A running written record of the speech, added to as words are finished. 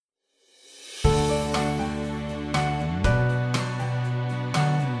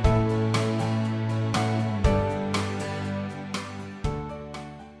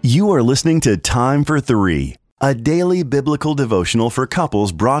You are listening to Time for Three, a daily biblical devotional for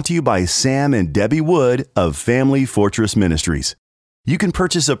couples brought to you by Sam and Debbie Wood of Family Fortress Ministries. You can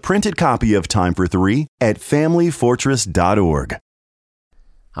purchase a printed copy of Time for Three at familyfortress.org.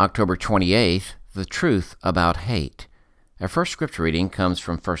 October 28th, the truth about hate. Our first scripture reading comes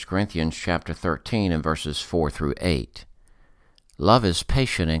from 1 Corinthians chapter 13 and verses 4 through 8. Love is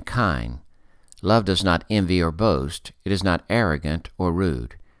patient and kind. Love does not envy or boast. It is not arrogant or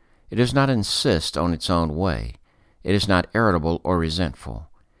rude. It does not insist on its own way. It is not irritable or resentful.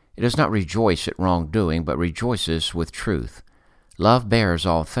 It does not rejoice at wrongdoing, but rejoices with truth. Love bears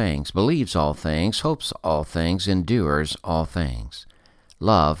all things, believes all things, hopes all things, endures all things.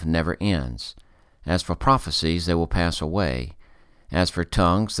 Love never ends. As for prophecies, they will pass away. As for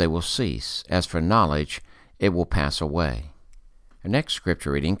tongues, they will cease. As for knowledge, it will pass away. Our next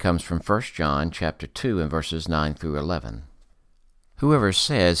scripture reading comes from 1 John chapter 2 and verses 9 through 11. Whoever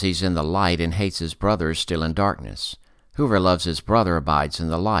says he's in the light and hates his brother is still in darkness. Whoever loves his brother abides in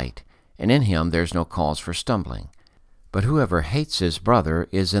the light, and in him there's no cause for stumbling. But whoever hates his brother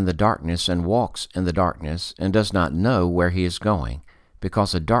is in the darkness and walks in the darkness and does not know where he is going,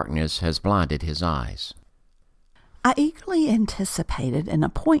 because the darkness has blinded his eyes. I eagerly anticipated an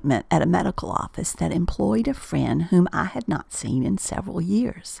appointment at a medical office that employed a friend whom I had not seen in several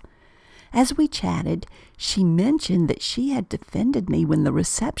years. As we chatted, she mentioned that she had defended me when the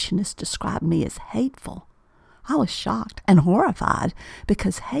receptionist described me as hateful. I was shocked and horrified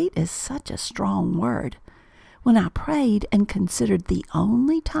because hate is such a strong word. When I prayed and considered the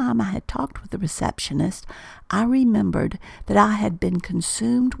only time I had talked with the receptionist, I remembered that I had been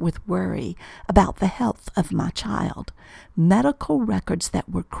consumed with worry about the health of my child. Medical records that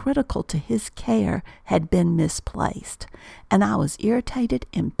were critical to his care had been misplaced, and I was irritated,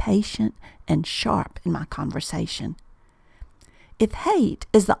 impatient, and sharp in my conversation. If hate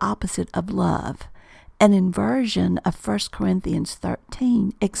is the opposite of love, an inversion of 1 Corinthians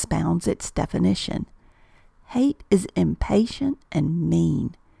 13 expounds its definition. Hate is impatient and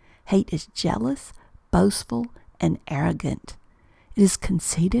mean. Hate is jealous, boastful, and arrogant. It is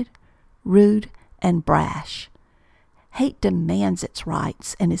conceited, rude, and brash. Hate demands its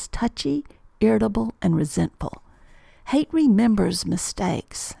rights and is touchy, irritable, and resentful. Hate remembers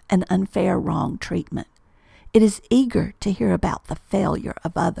mistakes and unfair wrong treatment. It is eager to hear about the failure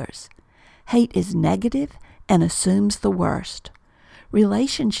of others. Hate is negative and assumes the worst.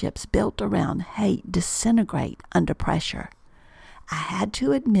 Relationships built around hate disintegrate under pressure. I had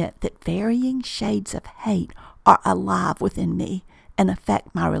to admit that varying shades of hate are alive within me and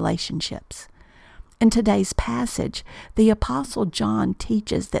affect my relationships. In today's passage, the Apostle John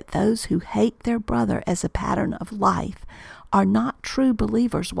teaches that those who hate their brother as a pattern of life are not true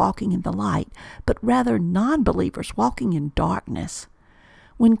believers walking in the light, but rather non-believers walking in darkness.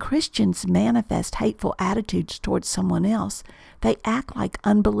 When Christians manifest hateful attitudes towards someone else, they act like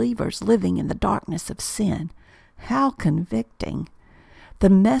unbelievers living in the darkness of sin. How convicting!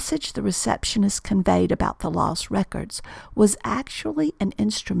 The message the receptionist conveyed about the lost records was actually an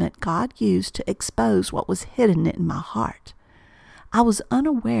instrument God used to expose what was hidden in my heart. I was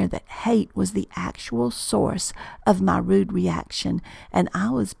unaware that hate was the actual source of my rude reaction, and I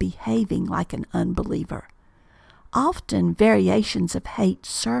was behaving like an unbeliever. Often, variations of hate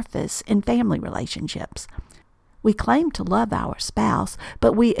surface in family relationships. We claim to love our spouse,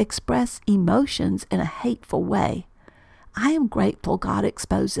 but we express emotions in a hateful way. I am grateful God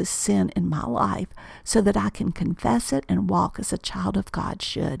exposes sin in my life so that I can confess it and walk as a child of God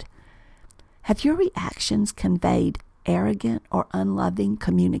should. Have your reactions conveyed arrogant or unloving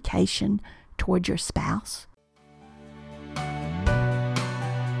communication toward your spouse?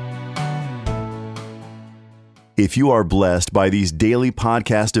 If you are blessed by these daily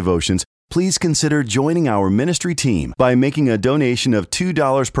podcast devotions, please consider joining our ministry team by making a donation of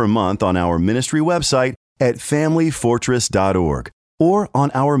 $2 per month on our ministry website at familyfortress.org or on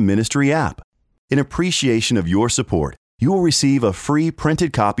our ministry app. In appreciation of your support, you will receive a free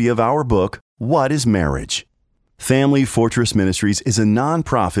printed copy of our book, What is Marriage? Family Fortress Ministries is a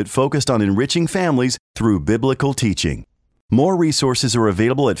nonprofit focused on enriching families through biblical teaching. More resources are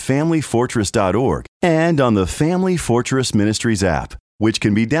available at familyfortress.org and on the Family Fortress Ministries app, which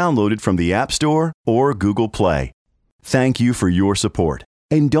can be downloaded from the App Store or Google Play. Thank you for your support,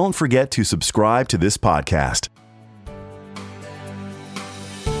 and don't forget to subscribe to this podcast.